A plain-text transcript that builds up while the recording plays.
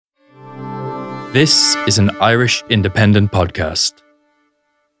This is an Irish independent podcast.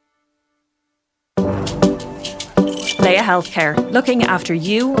 Leia Healthcare, looking after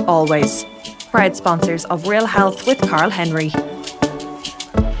you always. Proud sponsors of Real Health with Carl Henry.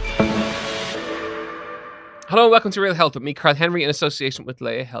 Hello and welcome to Real Health with me, Carl Henry, in association with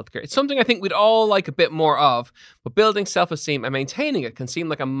Leia Healthcare. It's something I think we'd all like a bit more of, but building self-esteem and maintaining it can seem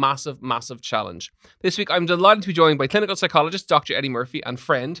like a massive, massive challenge. This week, I'm delighted to be joined by clinical psychologist Dr. Eddie Murphy and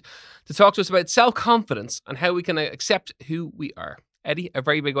friend to talk to us about self-confidence and how we can accept who we are. Eddie, a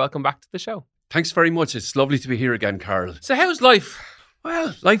very big welcome back to the show. Thanks very much. It's lovely to be here again, Carl. So how's life?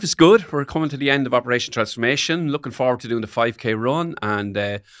 Well, life is good. We're coming to the end of Operation Transformation. Looking forward to doing the 5K run.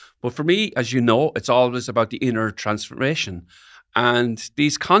 But for me, as you know, it's always about the inner transformation. And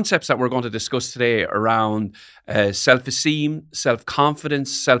these concepts that we're going to discuss today around self-esteem,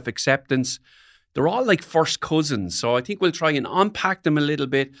 self-confidence, self-acceptance, they're all like first cousins. So I think we'll try and unpack them a little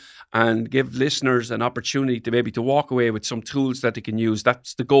bit and give listeners an opportunity to maybe to walk away with some tools that they can use.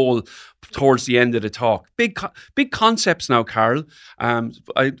 That's the goal towards the end of the talk. Big concepts now, Carl.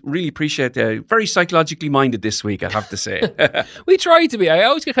 I really appreciate very psychologically minded this week, I have to say. We try to be. I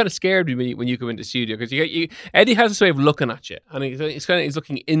always get kind of scared when you come into the studio because Eddie has this way of looking at you and he's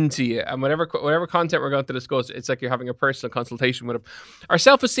looking into you, and whatever content we're going to discuss, it's like you're having a personal consultation with him. Are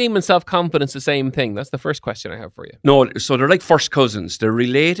self-esteem and self-confidence the same thing? That's the first question I have for you. No, so they're like first cousins. They're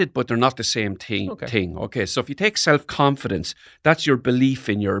related, but they're not the same thing. Okay. So if you take self-confidence, that's your belief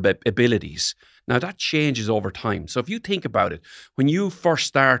in your abilities. Now that changes over time. So if you think about it, when you first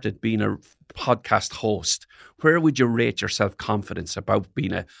started being a podcast host, where would you rate your self-confidence about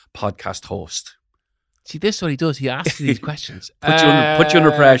being a podcast host? See, this is what he does. He asks these questions. Put you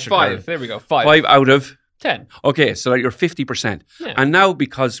under pressure. 5. Carl. There we go. 5. 5 out of 10. Okay, so you're 50%. Yeah. And now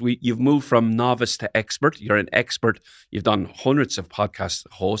because you've moved from novice to expert, you're an expert, you've done hundreds of podcast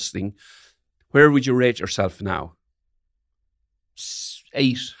hosting, where would you rate yourself now?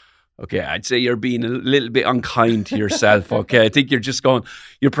 8. Okay, I'd say you're being a little bit unkind to yourself, okay? I think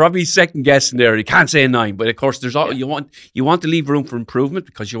you're probably second guessing there. You can't say a 9, but of course you want to leave room for improvement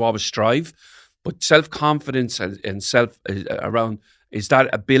because you always strive. But self-confidence and self around is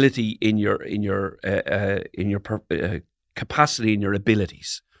that ability in your capacity, in your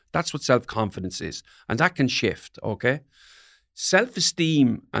abilities. That's what self-confidence is. And that can shift, okay?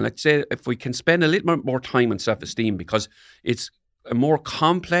 Self-esteem, and I'd say if we can spend a little more time on self-esteem because it's a more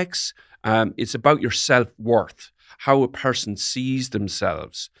complex, it's about your self-worth, how a person sees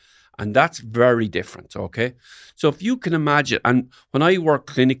themselves. And that's very different, okay? So if you can imagine, and when I work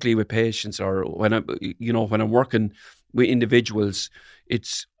clinically with patients or when I'm working with individuals,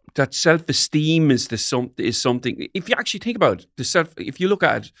 it's that self-esteem is something. If you actually think about it, if you look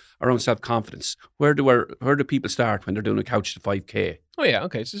at it around self-confidence, where do people start when they're doing a couch to 5K? Oh yeah,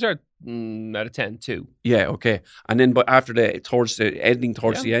 okay. So start out of 10, 2. Yeah, okay. And then, but after towards the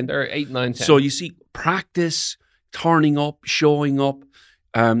end, they're 8, 9, 10. So you see, practice, turning up, showing up,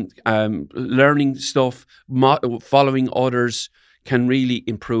 learning stuff, following others can really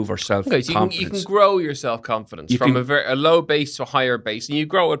improve our self-confidence. Okay, so you can grow your self-confidence from a low base to a higher base, and you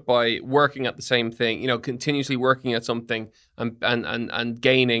grow it by working at the same thing, continuously working at something and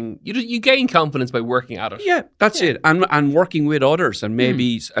gaining. You gain confidence by working at it. Yeah, that's it. And working with others and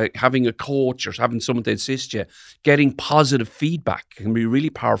maybe having a coach or having someone to assist you, getting positive feedback can be a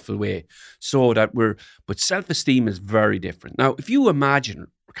really powerful way so that but self-esteem is very different. Now, if you imagine,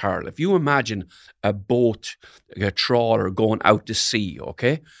 Carl, a boat, a trawler going out to sea,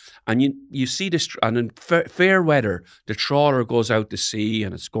 okay? And you see this, and in fair weather, the trawler goes out to sea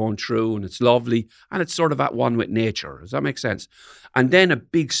and it's going through and it's lovely and it's sort of at one with nature. Does that make sense? And then a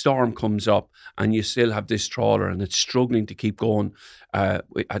big storm comes up and you still have this trawler and it's struggling to keep going out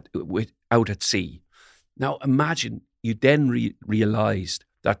at sea. Now imagine you then realised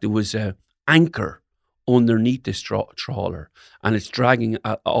that there was an anchor underneath this trawler and it's dragging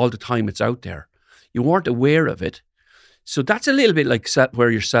all the time it's out there. You weren't aware of it. So that's a little bit like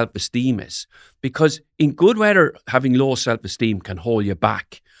where your self-esteem is, because in good weather, having low self-esteem can hold you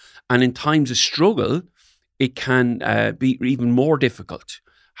back. And in times of struggle, it can be even more difficult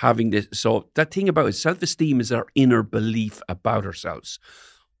having this. So that thing about it, self-esteem is our inner belief about ourselves.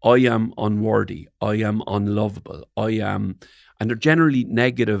 I am unworthy. I am unlovable. And they're generally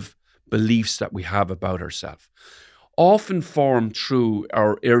negative beliefs that we have about ourselves, often formed through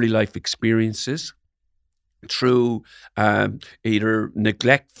our early life experiences, through either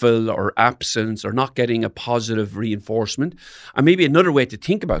neglectful or absence or not getting a positive reinforcement. And maybe another way to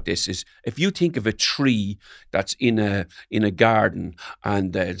think about this is if you think of a tree that's in a garden,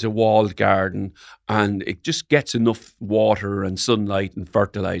 and it's a walled garden, and it just gets enough water and sunlight and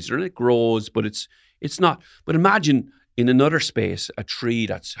fertilizer and it grows, but it's not. But imagine in another space a tree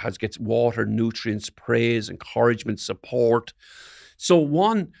that gets water, nutrients, praise, encouragement, support. So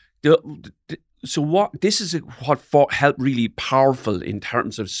this is what helped really powerful in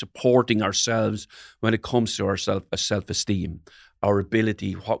terms of supporting ourselves when it comes to our self-esteem, our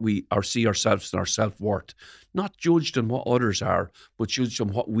ability, see ourselves and our self-worth, not judged on what others are, but judged on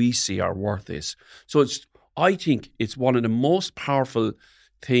what we see our worth is. So I think it's one of the most powerful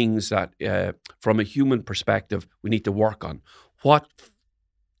things that, from a human perspective, we need to work on. What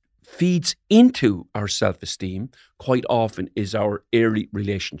feeds into our self-esteem quite often is our early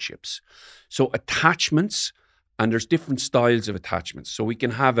relationships. So attachments, and there's different styles of attachments. So we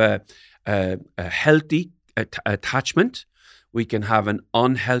can have a healthy attachment, we can have an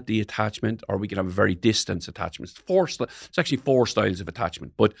unhealthy attachment, or we can have a very distant attachment. It's actually 4 styles of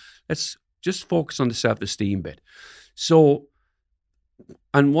attachment, but let's just focus on the self-esteem bit. So,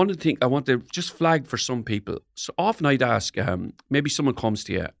 and one of the things I want to just flag for some people, so often I'd ask, maybe someone comes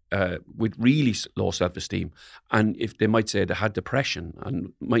to you with really low self-esteem, and if they might say they had depression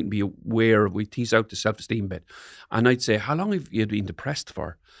and mightn't be aware, we tease out the self-esteem bit, and I'd say, how long have you been depressed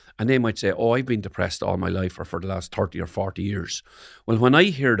for? And they might say, oh, I've been depressed all my life, or for the last 30 or 40 years. Well, when I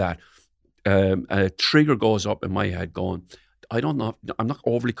hear that, a trigger goes up in my head going, I don't know, I'm not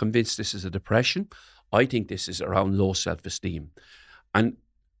overly convinced this is a depression. I think this is around low self-esteem. And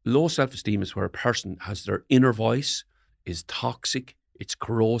low self-esteem is where a person has their inner voice is toxic, it's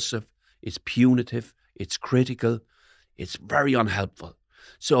corrosive, it's punitive, it's critical, it's very unhelpful.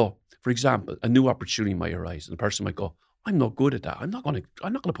 So, for example, a new opportunity might arise and the person might go, I'm not good at that. I'm not going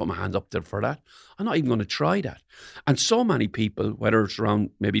to put my hand up there for that. I'm not even going to try that. And so many people, whether it's around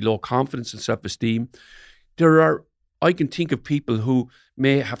maybe low confidence and self-esteem, I can think of people who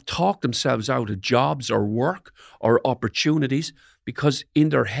may have talked themselves out of jobs or work or opportunities because in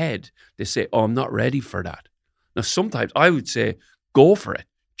their head they say, oh, I'm not ready for that. Now, sometimes I would say, go for it.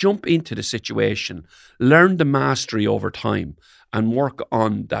 Jump into the situation. Learn the mastery over time and work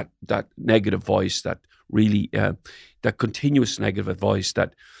on that negative voice, that really, that continuous negative voice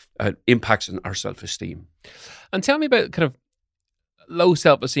that impacts on our self-esteem. And tell me about kind of low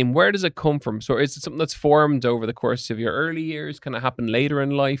self-esteem. Where does it come from? So is it something that's formed over the course of your early years? Can it happen later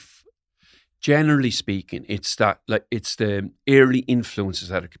in life? Generally speaking, it's the early influences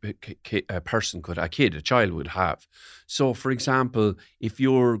that a child would have. So, for example, if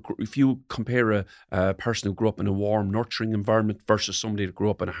you compare a person who grew up in a warm, nurturing environment versus somebody that grew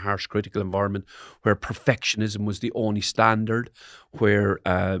up in a harsh, critical environment where perfectionism was the only standard, where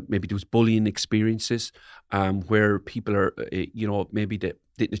maybe there was bullying experiences, where people are, maybe they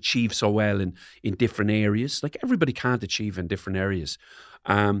didn't achieve so well in different areas. Like everybody can't achieve in different areas.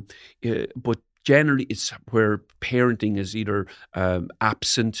 But generally it's where parenting is either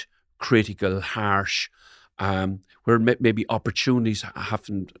absent, critical, harsh, where maybe opportunities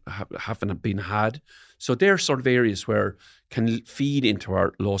haven't been had. So they're sort of areas where can feed into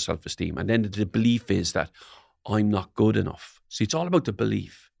our low self-esteem. And then the belief is that I'm not good enough. See, it's all about the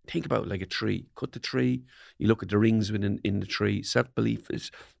belief. Think about it like a tree. Cut the tree, you look at the rings in the tree. Self-belief,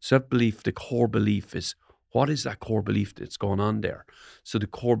 the core belief is, what is that core belief that's going on there? So the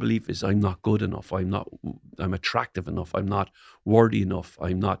core belief is I'm not good enough. I'm attractive enough. I'm not worthy enough.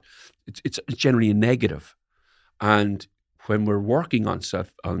 It's generally a negative. And when we're working on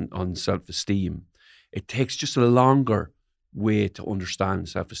self-esteem, it takes just a longer way to understand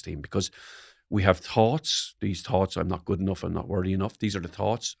self-esteem, because we have thoughts. These thoughts, I'm not good enough, I'm not worthy enough. These are the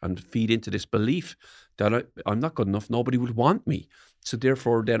thoughts, and feed into this belief that I'm not good enough. Nobody would want me. So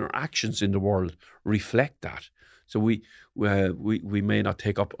therefore, then our actions in the world reflect that. So we may not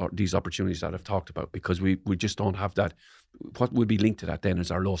take up these opportunities that I've talked about because we just don't have that. What would be linked to that then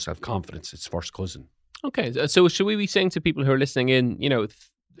is our low self-confidence. It's first cousin. Okay. So should we be saying to people who are listening in,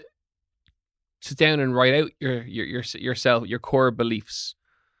 sit down and write out yourself, your core beliefs,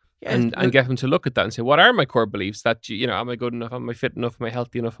 and get them to look at that and say, what are my core beliefs? That, am I good enough? Am I fit enough? Am I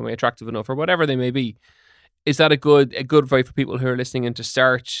healthy enough? Am I attractive enough? Or whatever they may be. Is that a good way for people who are listening in to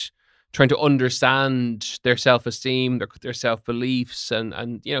start trying to understand their self-esteem, their self-beliefs,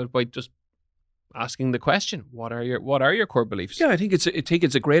 and by just asking the question, what are your core beliefs? Yeah, I think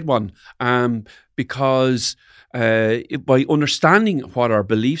it's a great one, because by understanding what our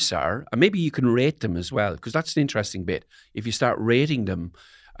beliefs are, and maybe you can rate them as well, because that's the interesting bit. If you start rating them,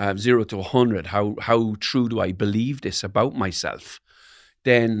 0 to 100, how true do I believe this about myself?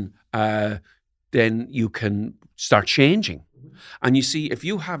 Then you can start changing. And you see, if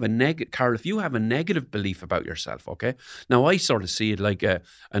you have a Carl, if you have a negative belief about yourself, okay? Now, I sort of see it like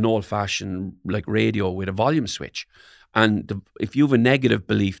an old-fashioned like radio with a volume switch. And if you have a negative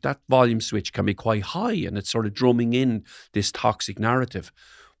belief, that volume switch can be quite high, and it's sort of drumming in this toxic narrative.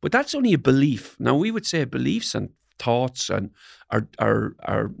 But that's only a belief. Now, we would say beliefs and thoughts and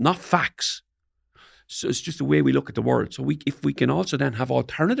are not facts. So it's just the way we look at the world. So if we can also then have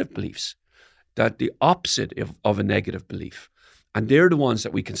alternative beliefs, that the opposite of a negative belief, and they're the ones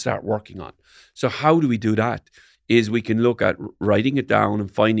that we can start working on. So how do we do that? Is we can look at writing it down and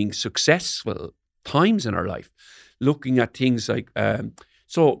finding successful times in our life, looking at things like,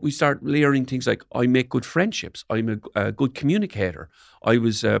 so we start layering things like, I make good friendships, I'm a good communicator, I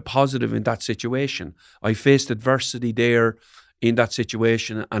was positive in that situation, I faced adversity there in that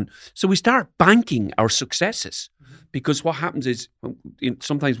situation. And so we start banking our successes, because what happens is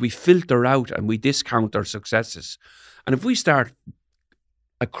sometimes we filter out and we discount our successes. And if we start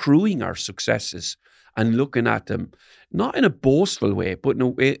accruing our successes and looking at them, not in a boastful way, but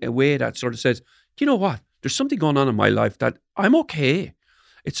in a way that sort of says, you know what, there's something going on in my life that I'm okay.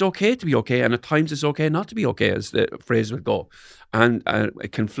 It's okay to be okay. And at times it's okay not to be okay, as the phrase would go. And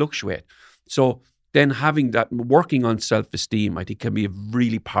it can fluctuate. So then having that, working on self-esteem, I think can be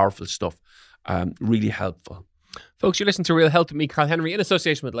really powerful stuff, really helpful. Folks, you're listening to Real Health with me, Carl Henry, in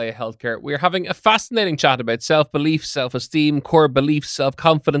association with Laya Healthcare. We're having a fascinating chat about self-belief, self-esteem, core beliefs,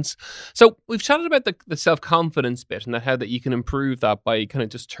 self-confidence. So we've chatted about the self-confidence bit and how that you can improve that by kind of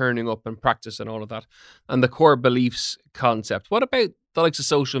just turning up and practice and all of that, and the core beliefs concept. What about the likes of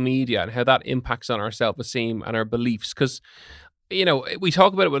social media and how that impacts on our self-esteem and our beliefs? Because, you know, we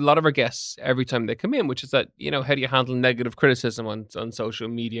talk about it with a lot of our guests every time they come in, which is that, you know, how do you handle negative criticism on social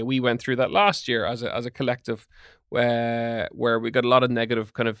media? We went through that last year as a collective, where we got a lot of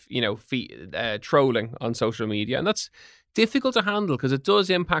negative kind of, you know, trolling on social media, and that's difficult to handle because it does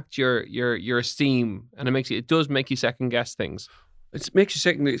impact your esteem, and it does make you second guess things. It makes you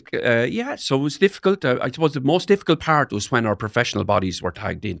second, so it was difficult. I suppose the most difficult part was when our professional bodies were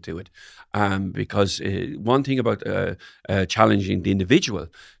tagged into it. Because one thing about challenging the individual,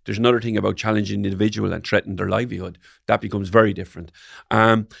 there's another thing about challenging the individual and threatening their livelihood. That becomes very different.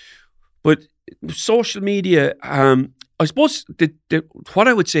 But social media, I suppose what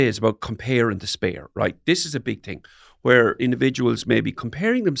I would say is about compare and despair, right? This is a big thing where individuals may be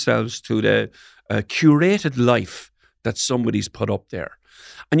comparing themselves to the curated life that somebody's put up there.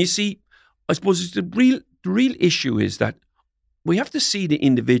 And you see, I suppose the real issue is that we have to see the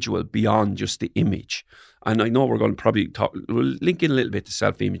individual beyond just the image. And I know we're going to probably we'll link in a little bit to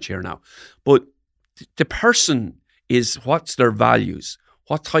self-image here now, but the person is, what's their values?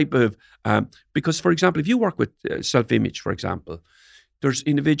 What type of, because for example, if you work with self-image, for example, there's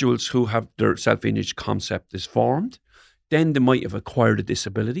individuals who have their self-image concept is formed. Then they might have acquired a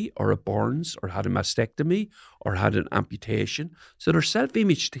disability or a burns or had a mastectomy or had an amputation. So their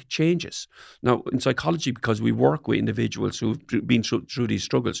self-image changes. Now, in psychology, because we work with individuals who've been through these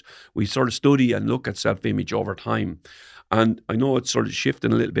struggles, we sort of study and look at self-image over time. And I know it's sort of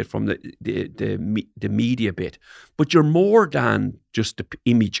shifting a little bit from the media bit, but you're more than just the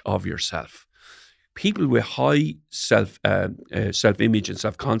image of yourself. People with high self-image and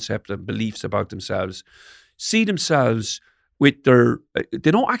self-concept and beliefs about themselves see themselves with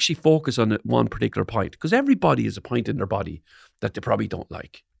they don't actually focus on one particular point, because everybody has a point in their body that they probably don't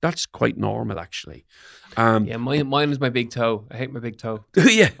like. That's quite normal, actually. Yeah, mine is my big toe. I hate my big toe.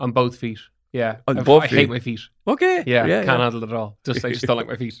 Yeah. On both feet. Yeah. On both feet. I hate my feet. Okay. Yeah, can't handle it at all. I just don't like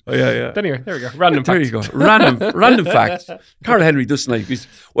my feet. Oh, yeah. Then there we go. Random fact. There you go. Random fact. Carl Henry doesn't like these.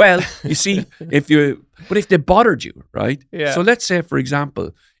 Well, you see, if they bothered you, right? Yeah. So let's say, for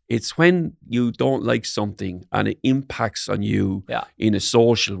example, it's when you don't like something and it impacts on you in a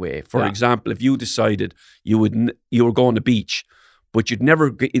social way. For example, if you decided you were going to the beach, but you'd never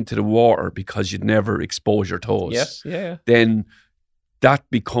get into the water because you'd never expose your toes. Yes. Yeah. Then that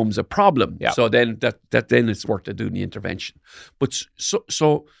becomes a problem. Yeah. So then then it's worth doing the intervention. But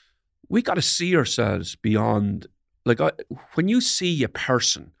so we got to see ourselves beyond. Like when you see a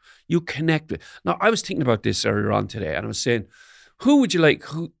person, you connect with. Now, I was thinking about this earlier on today, and I was saying, who would you like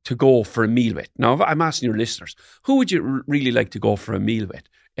to go for a meal with? Now, I'm asking your listeners, who would you really like to go for a meal with?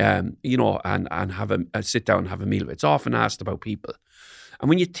 You know, and have a sit down and have a meal with. It's often asked about people. And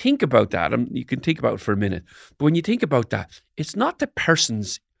when you think about that, you can think about it for a minute, but when you think about that, it's not the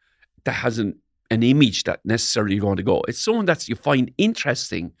person's that has an an image that necessarily you're going to go. It's someone that you find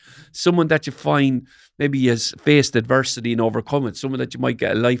interesting, someone that you find maybe has faced adversity and overcome it, someone that you might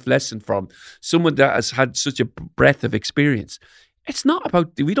get a life lesson from, someone that has had such a breadth of experience. It's not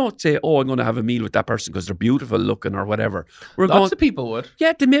about, we don't say, oh, I'm going to have a meal with that person because they're beautiful looking or whatever. Lots of people would.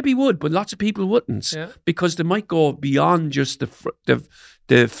 Yeah, they maybe would, but lots of people wouldn't, because they might go beyond just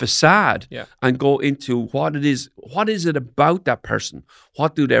the facade and go into what it is. What is it about that person?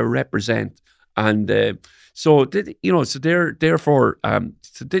 What do they represent? And so they're therefore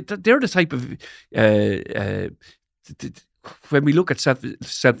they're the type of when we look at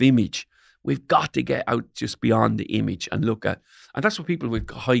self-image, we've got to get out just beyond the image and look at, and that's what people with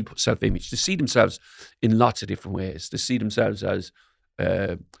high self-image, they see themselves in lots of different ways. They see themselves as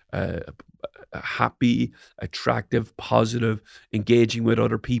happy, attractive, positive, engaging with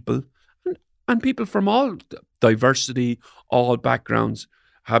other people, and people from all diversity, all backgrounds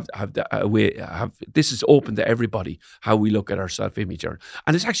have this is open to everybody, how we look at our self-image, and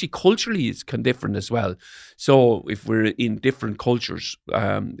it's actually culturally it's can different as well. So if we're in different cultures,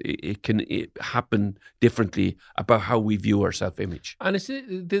 it can happen differently about how we view our self-image. And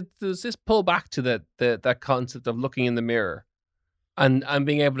does this pull back to that concept of looking in the mirror and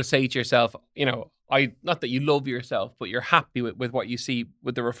being able to say to yourself, not that you love yourself, but you're happy with what you see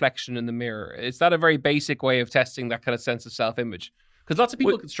with the reflection in the mirror? Is that a very basic way of testing that kind of sense of self-image? Because lots of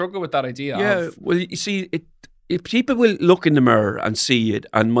people can struggle with that idea. Yeah, well, you see, if people will look in the mirror and see it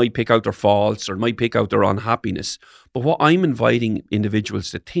and might pick out their faults or might pick out their unhappiness. But what I'm inviting individuals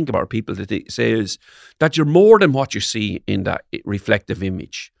to think about, people to say, is that you're more than what you see in that reflective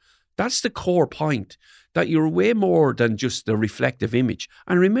image. That's the core point, that you're way more than just the reflective image.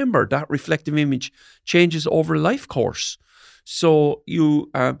 And remember, that reflective image changes over a life course. So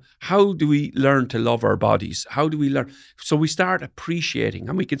how do we learn to love our bodies? How do we learn? So we start appreciating,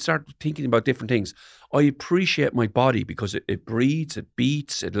 and we can start thinking about different things. I appreciate my body because it breathes, it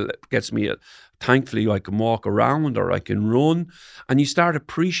beats, it gets me, thankfully I can walk around or I can run. And you start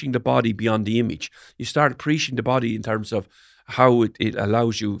appreciating the body beyond the image. You start appreciating the body in terms of how it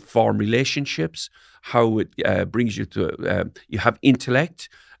allows you form relationships, how it brings you to, you have intellect,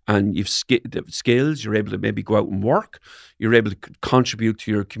 and you've skills, you're able to maybe go out and work, you're able to contribute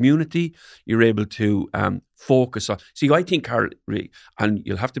to your community, you're able to focus on. See, I think, Carl, and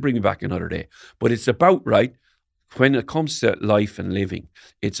you'll have to bring me back another day, but it's about, right, when it comes to life and living,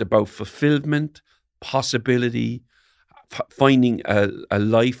 it's about fulfillment, possibility, finding a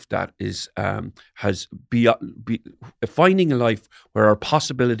life that is finding a life where our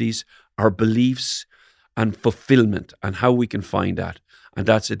possibilities, our beliefs, and fulfillment, and how we can find that. And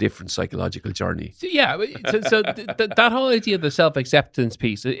that's a different psychological journey. So that whole idea of the self-acceptance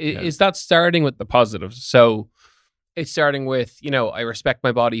piece, is that starting with the positives? So it's starting with, I respect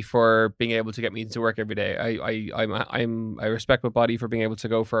my body for being able to get me into work every day. I respect my body for being able to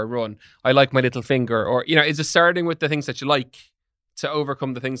go for a run. I like my little finger. Or, is it starting with the things that you like to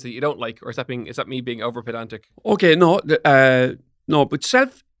overcome the things that you don't like? Or is that me being over pedantic? Okay, no, but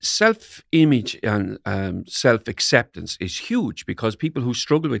self-image and self-acceptance is huge, because people who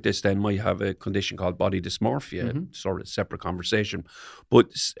struggle with this then might have a condition called body dysmorphia, sort of separate conversation. But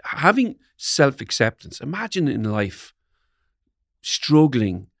having self-acceptance, imagine in life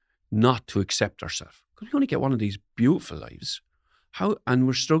struggling not to accept ourselves. Because we only get one of these beautiful lives. And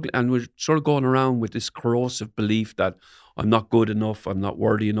we're struggling, and we're sort of going around with this corrosive belief that I'm not good enough, I'm not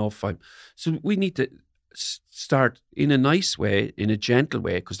worthy enough. So we need to start in a nice way, in a gentle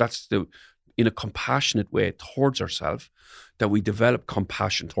way, because in a compassionate way towards ourselves, that we develop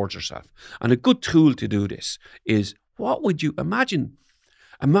compassion towards ourselves. And a good tool to do this is, what would you imagine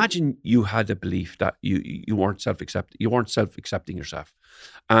you had a belief that you weren't self-accepting yourself,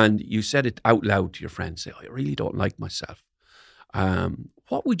 and you said it out loud to your friends, say, I really don't like myself.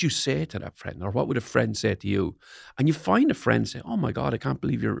 What would you say to that friend, or what would a friend say to you? And you find a friend say, oh my God, I can't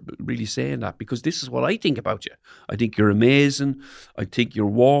believe you're really saying that, because this is what I think about you. I think you're amazing. I think you're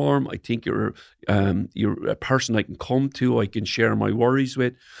warm. I think you're a person I can come to, I can share my worries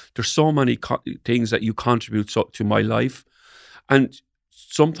with. There's so many things that you contribute to my life. And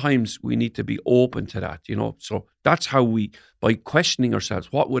sometimes we need to be open to that, So that's how by questioning ourselves,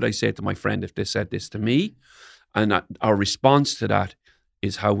 what would I say to my friend if they said this to me? And our response to that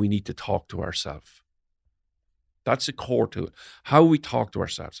is how we need to talk to ourselves. That's the core to it. How we talk to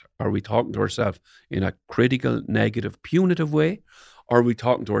ourselves. Are we talking to ourselves in a critical, negative, punitive way? Or are we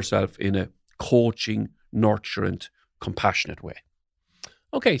talking to ourselves in a coaching, nurturant, compassionate way?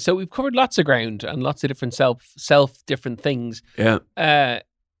 Okay, so we've covered lots of ground and lots of different different things. Yeah.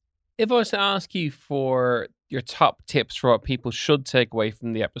 If I was to ask you for your top tips for what people should take away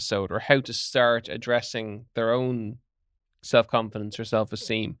from the episode, or how to start addressing their own self-confidence or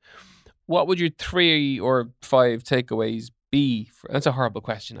self-esteem, what would your 3 or 5 takeaways be? That's a horrible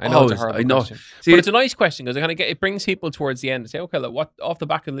question. I know it's a horrible question. See, but it's a nice question because it brings people towards the end to say, okay, look, what off the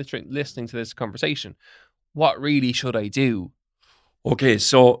back of listening to this conversation, what really should I do? Okay,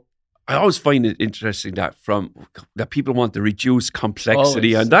 so I always find it interesting that people want to reduce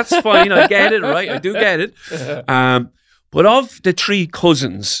complexity, and that's fine. I get it, right? I do get it. But of the 3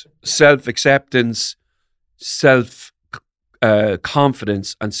 cousins, self-acceptance,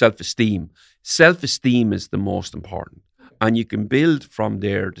 self-confidence, and self-esteem is the most important. And you can build from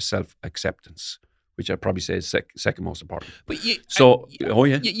there the self-acceptance, which I'd probably say is second most important. But you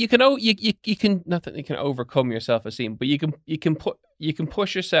can not that you can overcome your self-esteem, but you can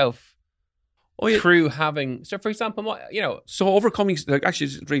push yourself through having. So, for example, so overcoming, like,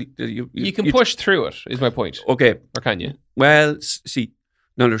 actually, it's really you can push through it. Is my point? Okay, or can you? Well, see,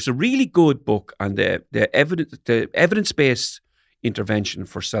 now there's a really good book, and the evidence-based intervention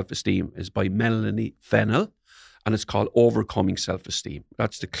for self-esteem is by Melanie Fennell, and it's called Overcoming Self-Esteem.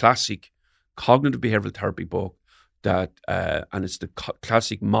 That's the classic cognitive behavioral therapy book and it's the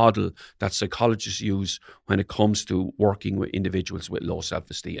classic model that psychologists use when it comes to working with individuals with low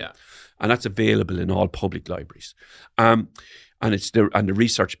self-esteem. Yeah. And that's available in all public libraries. And the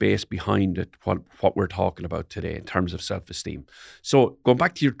research base behind it, what we're talking about today in terms of self-esteem. So going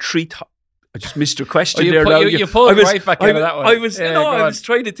back to your 3 I just missed your question there. You pulled right back out of that one. I was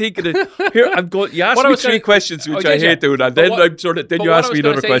trying to think of it. Here, I'm going. You asked me 3 questions, which I hate doing, and then you asked me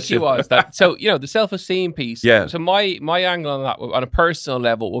another question. Was that, so the self-esteem piece. Yeah. So my angle on that, on a personal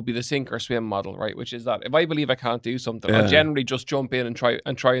level, will be the sink or swim model, right? Which is that if I believe I can't do something, I'll generally just jump in and try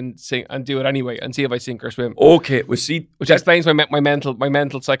and sing and do it anyway, and see if I sink or swim. Okay, well, see, which explains my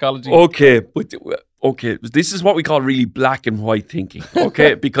mental psychology. Okay, but this is what we call really black and white thinking.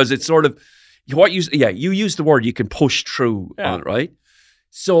 Okay, because it's sort of. You use the word you can push through on it, right?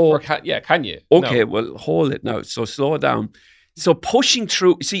 So can you? Okay, no. Well, hold it now. So slow it down. So pushing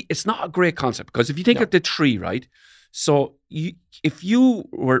through, see, it's not a great concept because if you think of the tree, right? So if you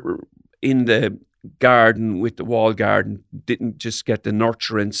were in the garden with the wall garden, didn't just get the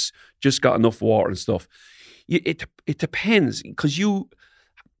nurturance, just got enough water and stuff, it depends because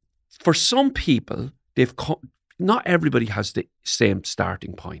for some people, not everybody has the same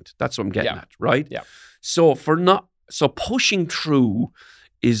starting point. That's what I'm getting at, right? Yeah. So pushing through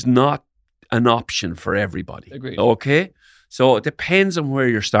is not an option for everybody. Agreed. Okay? So it depends on where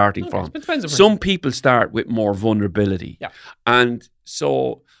you're starting from. Some people start with more vulnerability. Yeah. And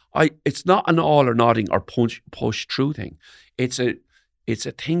so it's not an all or nothing or push through thing. It's a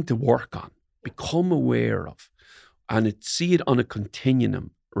thing to work on, become aware of, and see it on a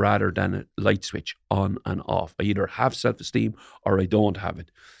continuum rather than a light switch on and off. I either have self-esteem or I don't have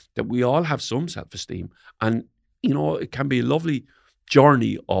it. That we all have some self-esteem. And, it can be a lovely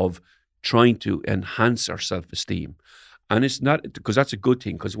journey of trying to enhance our self-esteem. And it's not, because that's a good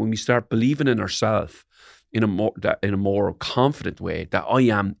thing, because when we start believing in ourselves in a more confident way, that I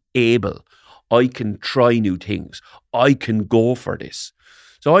am able, I can try new things, I can go for this.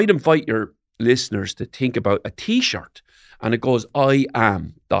 So I'd invite your listeners to think about a T-shirt. And it goes, I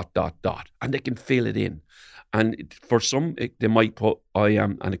am ... and they can fill it in. And for some, they might put, I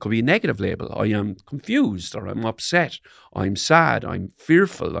am, and it could be a negative label. I am confused, or I'm upset, I'm sad, I'm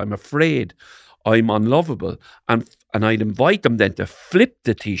fearful, I'm afraid, I'm unlovable. And I'd invite them then to flip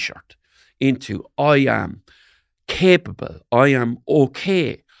the T-shirt into, I am capable, I am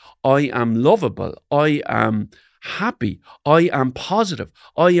okay, I am lovable, I am happy, I am positive,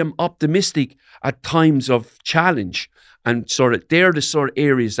 I am optimistic at times of challenge. And they're the sort of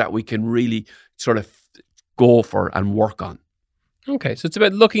areas that we can really sort of go for and work on. Okay, so it's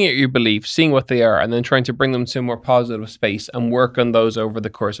about looking at your beliefs, seeing what they are, and then trying to bring them to a more positive space and work on those over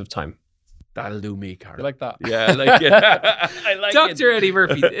the course of time. That'll do me, Carl. You like that? Yeah, I like it. I like Dr. Eddie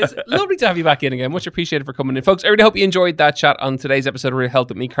Murphy, it's lovely to have you back in again. Much appreciated for coming in. Folks, I really hope you enjoyed that chat on today's episode of Real Health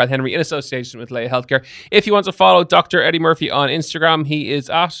with me, Carl Henry, in association with Leia Healthcare. If you want to follow Dr. Eddie Murphy on Instagram, he is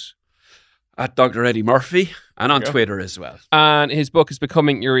at Dr. Eddie Murphy, and on Twitter as well. And his book is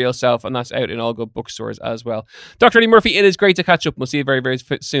Becoming Your Real Self, and that's out in all good bookstores as well. Dr. Eddie Murphy, it is great to catch up. We'll see you very, very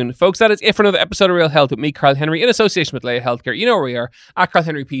soon. Folks, that is it for another episode of Real Health with me, Carl Henry, in association with Leia Healthcare. You know where we are, at Carl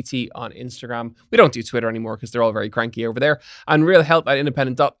Henry PT on Instagram. We don't do Twitter anymore because they're all very cranky over there. And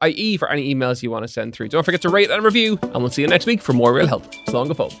realhealth@independent.ie for any emails you want to send through. Don't forget to rate and review, and we'll see you next week for more Real Health. So long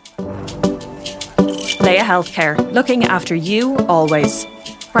ago. Leia Healthcare, looking after you always.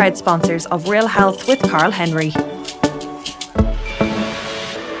 Proud sponsors of Real Health with Carl Henry.